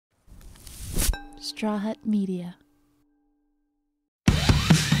Straw Hut Media.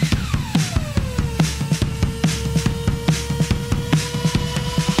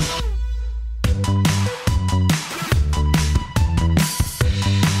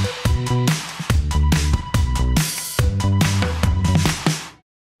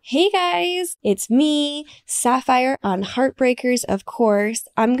 Hey guys, it's me, Sapphire on Heartbreakers, of course.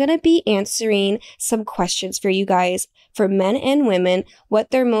 I'm going to be answering some questions for you guys, for men and women,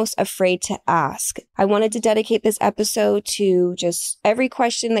 what they're most afraid to ask. I wanted to dedicate this episode to just every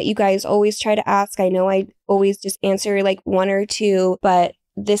question that you guys always try to ask. I know I always just answer like one or two, but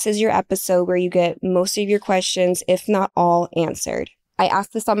this is your episode where you get most of your questions, if not all, answered. I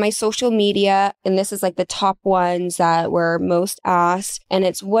asked this on my social media, and this is like the top ones that were most asked. And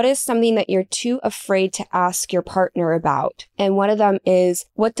it's, what is something that you're too afraid to ask your partner about? And one of them is,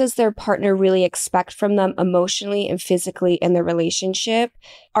 what does their partner really expect from them emotionally and physically in their relationship?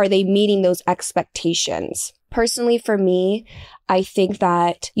 Are they meeting those expectations? Personally, for me, I think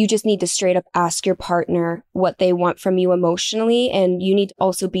that you just need to straight up ask your partner what they want from you emotionally. And you need to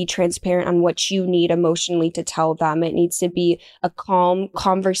also be transparent on what you need emotionally to tell them. It needs to be a calm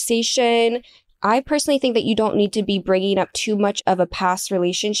conversation. I personally think that you don't need to be bringing up too much of a past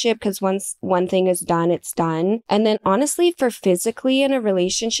relationship, because once one thing is done, it's done. And then honestly, for physically in a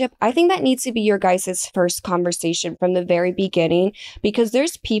relationship, I think that needs to be your guys' first conversation from the very beginning, because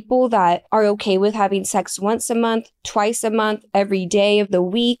there's people that are okay with having sex once a month, twice a month, every day of the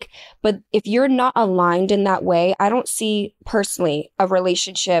week. But if you're not aligned in that way, I don't see personally a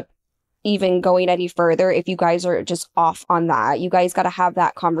relationship even going any further if you guys are just off on that. You guys got to have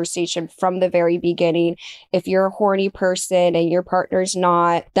that conversation from the very beginning. If you're a horny person and your partner's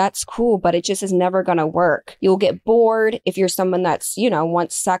not, that's cool, but it just is never going to work. You'll get bored if you're someone that's,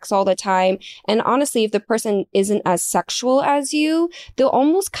 wants sex all the time. And honestly, if the person isn't as sexual as you, they'll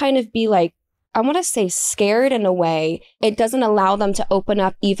almost kind of be like, I want to say scared in a way. It doesn't allow them to open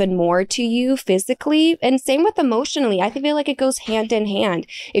up even more to you physically. And same with emotionally. I feel like it goes hand in hand.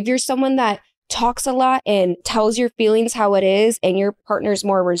 If you're someone that talks a lot and tells your feelings how it is, and your partner's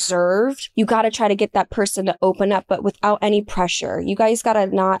more reserved, you got to try to get that person to open up, but without any pressure. You guys got to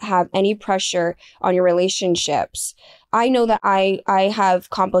not have any pressure on your relationships. I know that I have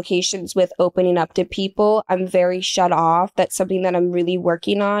complications with opening up to people. I'm very shut off. That's something that I'm really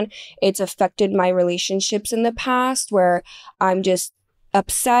working on. It's affected my relationships in the past, where I'm just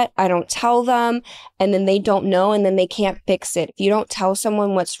upset, I don't tell them, and then they don't know, and then they can't fix it. If you don't tell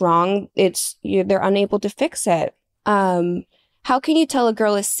someone what's wrong, they're unable to fix it. How can you tell a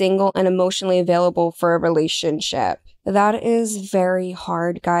girl is single and emotionally available for a relationship? That is very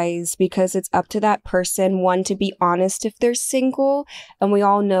hard, guys, because it's up to that person, one, to be honest if they're single. And we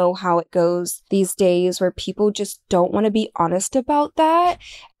all know how it goes these days, where people just don't want to be honest about that.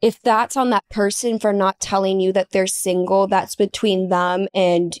 If that's on that person for not telling you that they're single, that's between them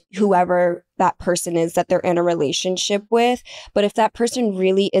and whoever that person is that they're in a relationship with. But if that person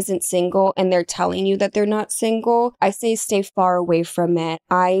really isn't single and they're telling you that they're not single, I say stay far away from it.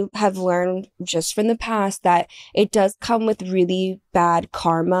 I have learned just from the past that it does come with really bad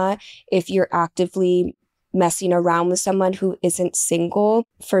karma if you're actively messing around with someone who isn't single.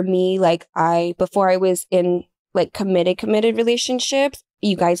 For me, before I was in committed relationships,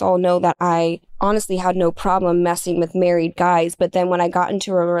 you guys all know that I honestly had no problem messing with married guys. But then when I got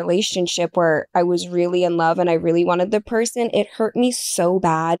into a relationship where I was really in love and I really wanted the person, it hurt me so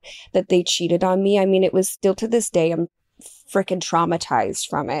bad that they cheated on me. I mean, it was still to this day, I'm freaking traumatized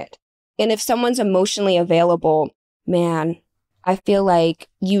from it. And if someone's emotionally available, man, I feel like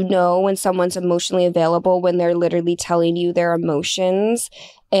when someone's emotionally available when they're literally telling you their emotions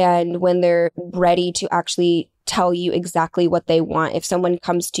and when they're ready to actually tell you exactly what they want. If someone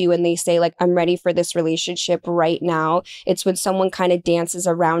comes to you and they say, I'm ready for this relationship right now, it's when someone kind of dances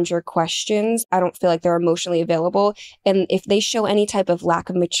around your questions. I don't feel like they're emotionally available. And if they show any type of lack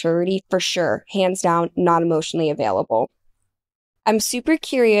of maturity, for sure, hands down, not emotionally available. I'm super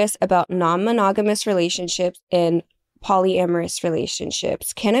curious about non-monogamous relationships and polyamorous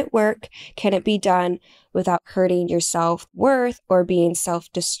relationships. Can it work? Can it be done without hurting your self-worth or being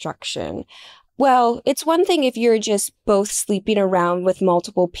self-destruction? Well, it's one thing if you're just both sleeping around with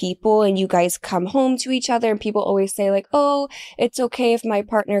multiple people and you guys come home to each other, and people always say oh, it's okay if my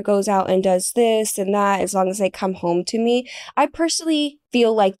partner goes out and does this and that as long as they come home to me. I personally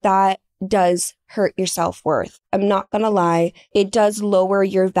feel like that does hurt your self-worth. I'm not gonna lie. It does lower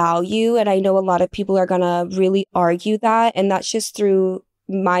your value. And I know a lot of people are gonna really argue that. And that's just through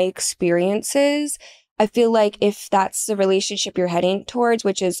my experiences. I feel like if that's the relationship you're heading towards,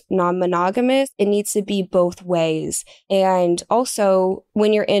 which is non-monogamous, it needs to be both ways. And also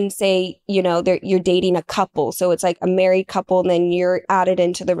when you're in, say, you're dating a couple, so it's like a married couple and then you're added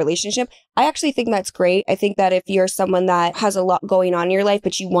into the relationship. I actually think that's great. I think that if you're someone that has a lot going on in your life,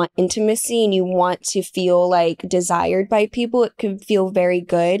 but you want intimacy and you want to feel like desired by people, it can feel very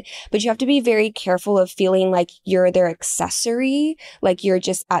good. But you have to be very careful of feeling like you're their accessory, like you're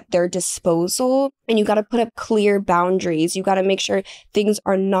just at their disposal. And you got to put up clear boundaries. You got to make sure things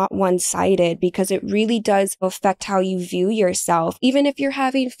are not one-sided, because it really does affect how you view yourself. Even if you're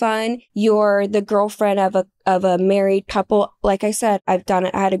having fun, you're the girlfriend of a married couple. Like I said, I've done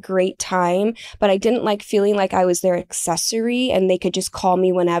it. I had a great time, but I didn't like feeling like I was their accessory and they could just call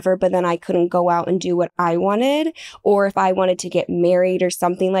me whenever, but then I couldn't go out and do what I wanted. Or if I wanted to get married or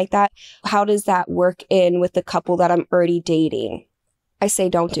something like that, how does that work in with the couple that I'm already dating? I say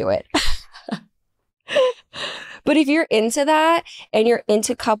don't do it. But if you're into that and you're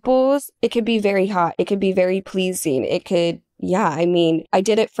into couples, it could be very hot. It could be very pleasing. It could, I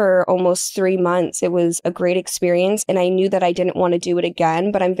did it for almost 3 months. It was a great experience and I knew that I didn't want to do it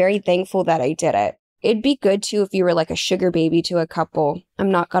again, but I'm very thankful that I did it. It'd be good too if you were like a sugar baby to a couple.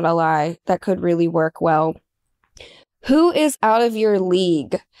 I'm not gonna lie. That could really work well. Who is out of your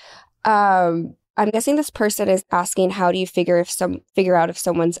league? I'm guessing this person is asking, how do you figure out if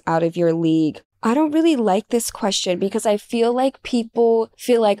someone's out of your league? I don't really like this question because I feel like people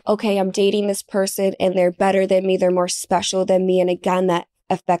feel like, okay, I'm dating this person and they're better than me. They're more special than me. And again, that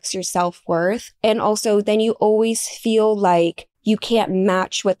affects your self-worth. And also then you always feel like you can't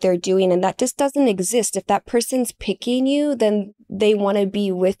match what they're doing. And that just doesn't exist. If that person's picking you, then they want to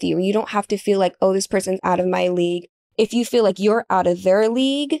be with you. You don't have to feel like, oh, this person's out of my league. If you feel like you're out of their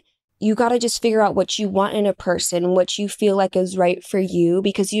league, you got to just figure out what you want in a person, what you feel like is right for you,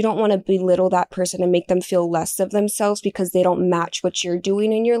 because you don't want to belittle that person and make them feel less of themselves because they don't match what you're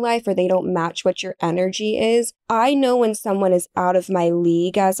doing in your life or they don't match what your energy is. I know when someone is out of my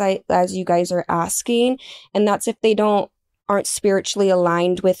league, as you guys are asking, and that's if they aren't spiritually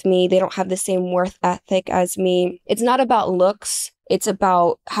aligned with me. They don't have the same worth ethic as me. It's not about looks. It's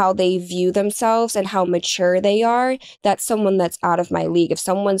about how they view themselves and how mature they are. That's someone that's out of my league. If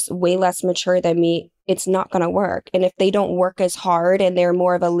someone's way less mature than me, it's not going to work. And if they don't work as hard and they're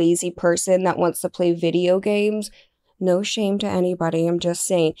more of a lazy person that wants to play video games, no shame to anybody. I'm just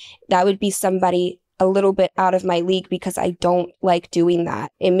saying that would be somebody a little bit out of my league because I don't like doing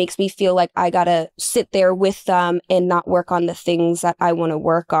that. It makes me feel like I gotta sit there with them and not work on the things that I want to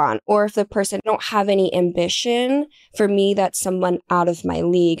work on. Or if the person don't have any ambition, for me, that's someone out of my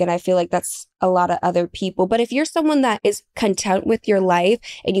league. And I feel like that's a lot of other people. But if you're someone that is content with your life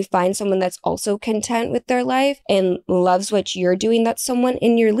and you find someone that's also content with their life and loves what you're doing, that's someone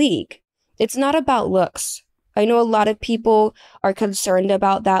in your league. It's not about looks. I know a lot of people are concerned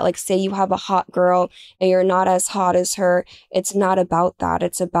about that. Like, say you have a hot girl and you're not as hot as her. It's not about that.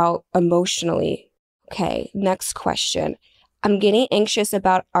 It's about emotionally. Okay, next question. I'm getting anxious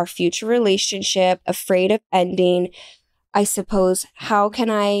about our future relationship, afraid of ending. I suppose, how can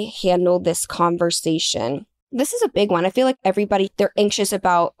I handle this conversation? This is a big one. I feel like everybody, they're anxious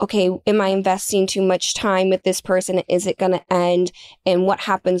about, okay, am I investing too much time with this person? Is it going to end? And what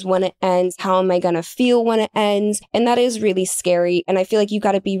happens when it ends? How am I going to feel when it ends? And that is really scary. And I feel like you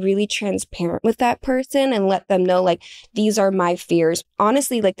got to be really transparent with that person and let them know, like, these are my fears.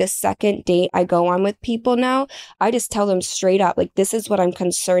 Honestly, like the second date I go on with people now, I just tell them straight up, like, this is what I'm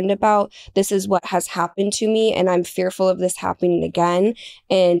concerned about. This is what has happened to me. And I'm fearful of this happening again.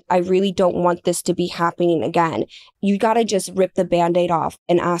 And I really don't want this to be happening again. You got to just rip the Band-Aid off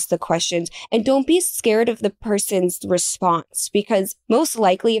and ask the questions. And don't be scared of the person's response, because most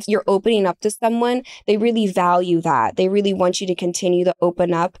likely if you're opening up to someone, they really value that. They really want you to continue to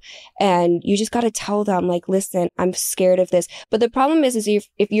open up. And you just got to tell them, like, listen, I'm scared of this. But the problem is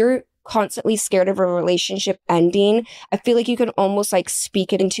if you're constantly scared of a relationship ending, I feel like you can almost like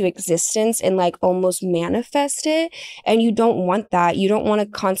speak it into existence and like almost manifest it. And you don't want that. You don't want to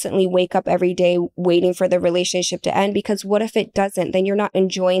constantly wake up every day waiting for the relationship to end, because what if it doesn't? Then you're not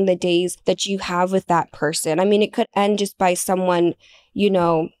enjoying the days that you have with that person. I mean, it could end just by someone,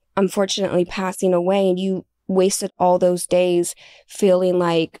 unfortunately passing away, and you wasted all those days feeling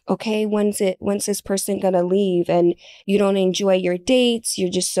like, okay, when's this person gonna leave? And you don't enjoy your dates. You're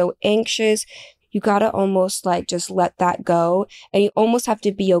just so anxious. You gotta almost like just let that go. And you almost have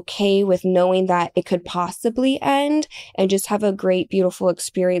to be okay with knowing that it could possibly end, and just have a great, beautiful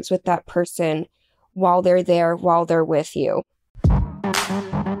experience with that person while they're there, while they're with you.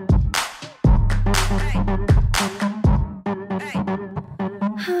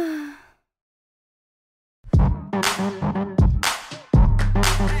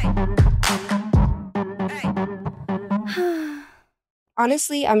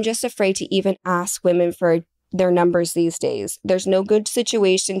 honestly, I'm just afraid to even ask women for their numbers these days. There's no good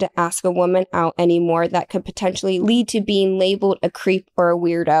situation to ask a woman out anymore that could potentially lead to being labeled a creep or a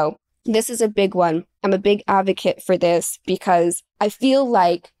weirdo. This is a big one. I'm a big advocate for this because I feel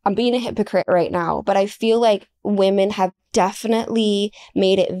like I'm being a hypocrite right now, but I feel like women have definitely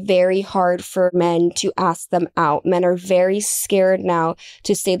made it very hard for men to ask them out. Men are very scared now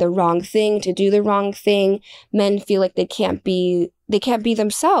to say the wrong thing, to do the wrong thing. Men feel like they can't be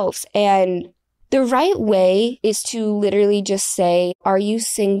themselves. And the right way is to literally just say, are you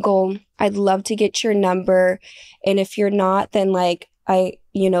single? I'd love to get your number. And if you're not, then I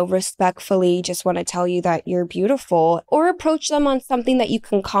respectfully just want to tell you that you're beautiful, or approach them on something that you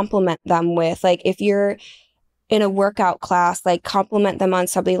can compliment them with. Like if you're in a workout class, like compliment them on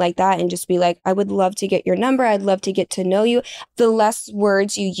something like that and just be like, I would love to get your number. I'd love to get to know you. The less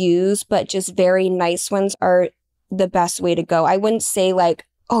words you use, but just very nice ones are the best way to go. I wouldn't say like,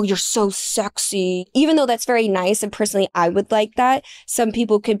 oh, you're so sexy, even though that's very nice. And personally, I would like that. Some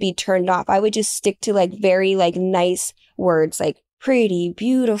people could be turned off. I would just stick to like very like nice words, like pretty,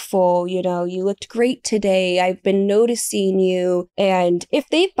 beautiful, you looked great today. I've been noticing you. And if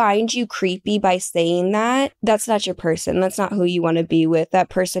they find you creepy by saying that, that's not your person. That's not who you want to be with. That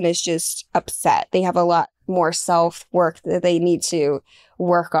person is just upset. They have a lot more self-work that they need to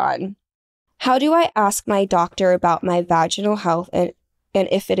work on. How do I ask my doctor about my vaginal health and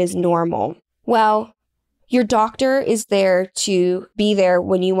if it is normal? Well, your doctor is there to be there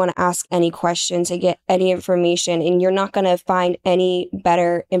when you want to ask any questions, to get any information, and you're not going to find any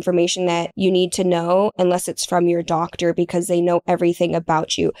better information that you need to know unless it's from your doctor, because they know everything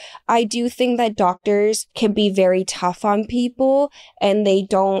about you. I do think that doctors can be very tough on people, and they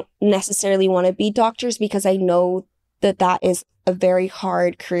don't necessarily want to be doctors, because I know that is a very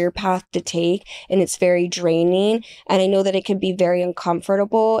hard career path to take, and it's very draining. And I know that it can be very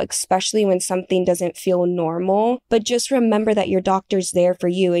uncomfortable, especially when something doesn't feel normal. But just remember that your doctor's there for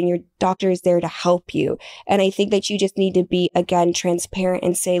you, and your doctor is there to help you. And I think that you just need to be, again, transparent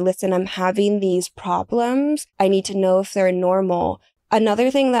and say, listen, I'm having these problems. I need to know if they're normal. Another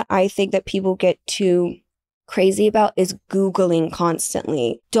thing that I think that people get too crazy about is Googling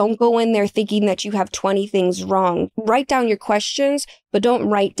constantly. Don't go in there thinking that you have 20 things wrong. Write down your questions, but don't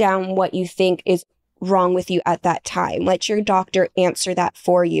write down what you think is wrong with you at that time. Let your doctor answer that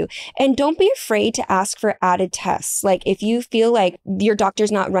for you. And don't be afraid to ask for added tests. Like if you feel like your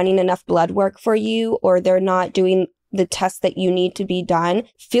doctor's not running enough blood work for you, or they're not doing the tests that you need to be done,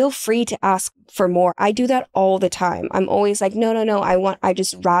 feel free to ask for more. I do that all the time. I'm always like, no, I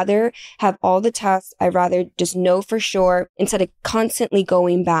just rather have all the tests. I rather just know for sure instead of constantly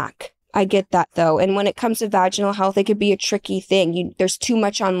going back. I get that though. And when it comes to vaginal health, it could be a tricky thing. There's too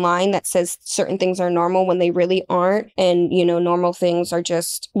much online that says certain things are normal when they really aren't. And, normal things are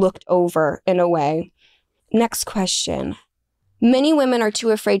just looked over in a way. Next question. Many women are too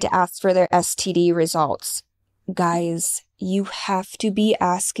afraid to ask for their STD results. Guys, you have to be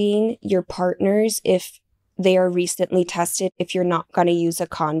asking your partners if they are recently tested, if you're not going to use a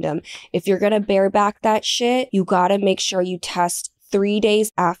condom. If you're going to bareback that shit, you got to make sure you test 3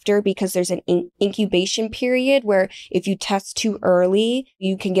 days after, because there's an incubation period where if you test too early,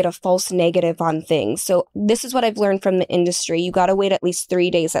 you can get a false negative on things. So this is what I've learned from the industry. You got to wait at least 3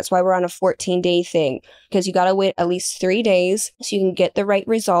 days. That's why we're on a 14-day thing, because you got to wait at least 3 days so you can get the right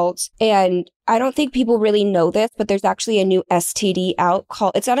results. And I don't think people really know this, but there's actually a new STD out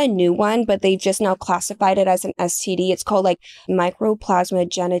it's not a new one, but they've just now classified it as an STD. It's called mycoplasma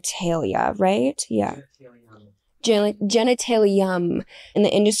genitalia, right? Yeah. Genitalium. In the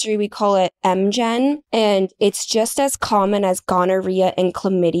industry, we call it MGen, and it's just as common as gonorrhea and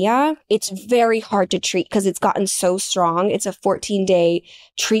chlamydia. It's very hard to treat because it's gotten so strong. It's a 14-day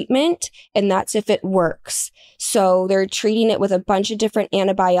treatment, and that's if it works. So they're treating it with a bunch of different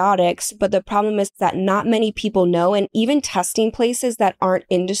antibiotics, but the problem is that not many people know, and even testing places that aren't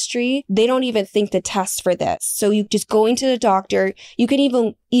industry, they don't even think to test for this. So you just going to the doctor, you can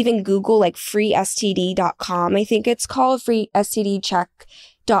even Google freestd.com, I think it's called,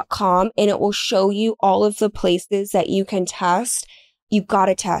 freestdcheck.com, and it will show you all of the places that you can test. You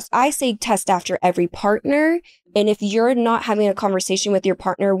gotta test. I say test after every partner. And if you're not having a conversation with your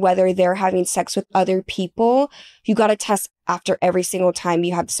partner, whether they're having sex with other people, you gotta test after every single time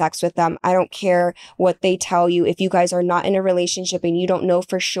you have sex with them. I don't care what they tell you. If you guys are not in a relationship and you don't know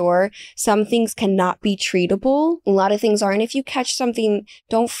for sure, some things cannot be treatable. A lot of things aren't. If you catch something,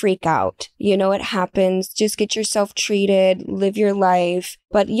 don't freak out. You know, it happens. Just get yourself treated, live your life.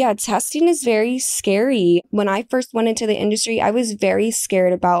 But yeah, testing is very scary. When I first went into the industry, I was very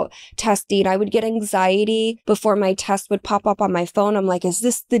scared about testing. I would get anxiety before my test would pop up on my phone. I'm like, is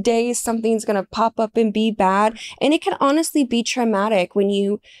this the day something's going to pop up and be bad? And it can honestly be traumatic when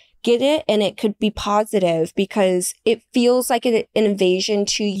you get it, and it could be positive because it feels like an invasion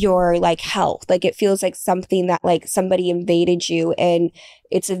to your like health. Like it feels like something that like somebody invaded you, and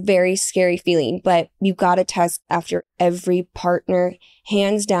it's a very scary feeling. But you got to test after every partner,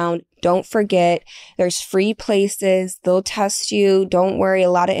 hands down. Don't forget, there's free places. They'll test you. Don't worry.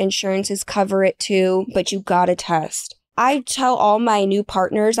 A lot of insurances cover it too, but you got to test. I tell all my new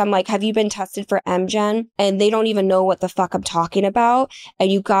partners, I'm like, have you been tested for MGen? And they don't even know what the fuck I'm talking about. And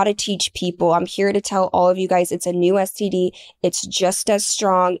you got to teach people. I'm here to tell all of you guys, it's a new STD. It's just as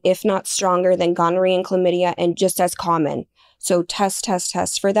strong, if not stronger than gonorrhea and chlamydia, and just as common. So test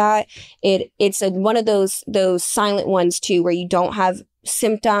for that. It's one of those silent ones too, where you don't have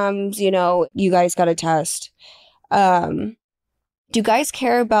symptoms, you know, you guys got to test. Do you guys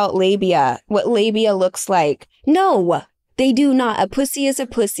care about labia? What labia looks like? No, they do not. A pussy is a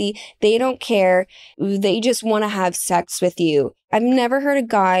pussy. They don't care. They just want to have sex with you. I've never heard a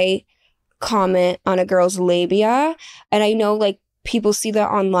guy comment on a girl's labia. And I know like people see that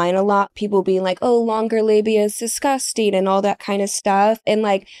online a lot. People being like, oh, longer labia is disgusting and all that kind of stuff. And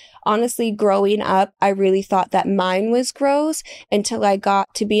like, honestly, growing up, I really thought that mine was gross until I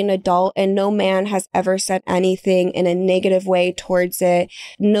got to be an adult, and no man has ever said anything in a negative way towards it.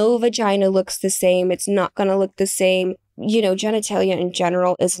 No vagina looks the same. It's not going to look the same. You know, genitalia in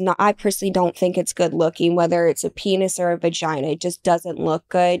general is not, I personally don't think it's good looking, whether it's a penis or a vagina. It just doesn't look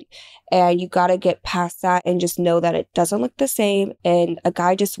good. And you got to get past that and just know that it doesn't look the same. And a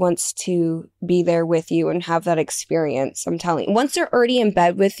guy just wants to be there with you and have that experience. I'm telling you, once they're already in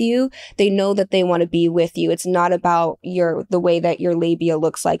bed with you, they know that they want to be with you. It's not about the way that your labia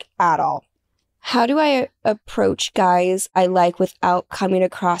looks like at all. How do I approach guys I like without coming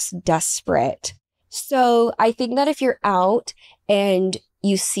across desperate? So I think that if you're out and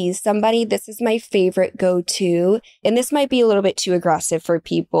you see somebody, this is my favorite go-to. And this might be a little bit too aggressive for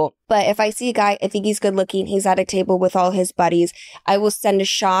people. But if I see a guy, I think he's good looking, he's at a table with all his buddies, I will send a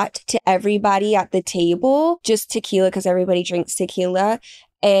shot to everybody at the table, just tequila because everybody drinks tequila.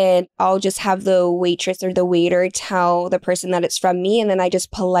 And I'll just have the waitress or the waiter tell the person that it's from me. And then I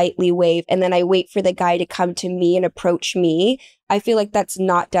just politely wave. And then I wait for the guy to come to me and approach me. I feel like that's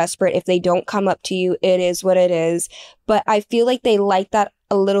not desperate. If they don't come up to you, it is what it is. But I feel like they like that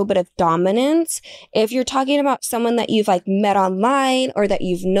a little bit of dominance. If you're talking about someone that you've like met online or that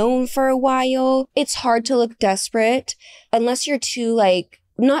you've known for a while, it's hard to look desperate unless you're too like,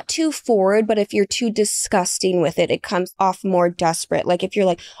 not too forward, but if you're too disgusting with it, it comes off more desperate. Like if you're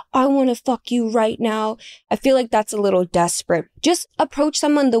like, I want to fuck you right now, I feel like that's a little desperate. Just approach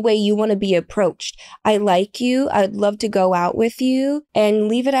someone the way you want to be approached. I like you. I'd love to go out with you, and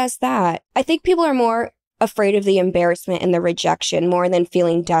leave it as that. I think people are more afraid of the embarrassment and the rejection more than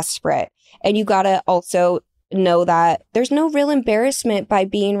feeling desperate. And you gotta also know that there's no real embarrassment by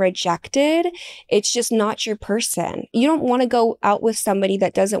being rejected. It's just not your person. You don't want to go out with somebody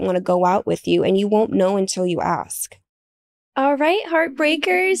that doesn't want to go out with you, and you won't know until you ask. All right,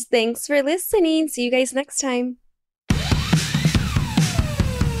 Heartbreakers, thanks for listening. See you guys next time.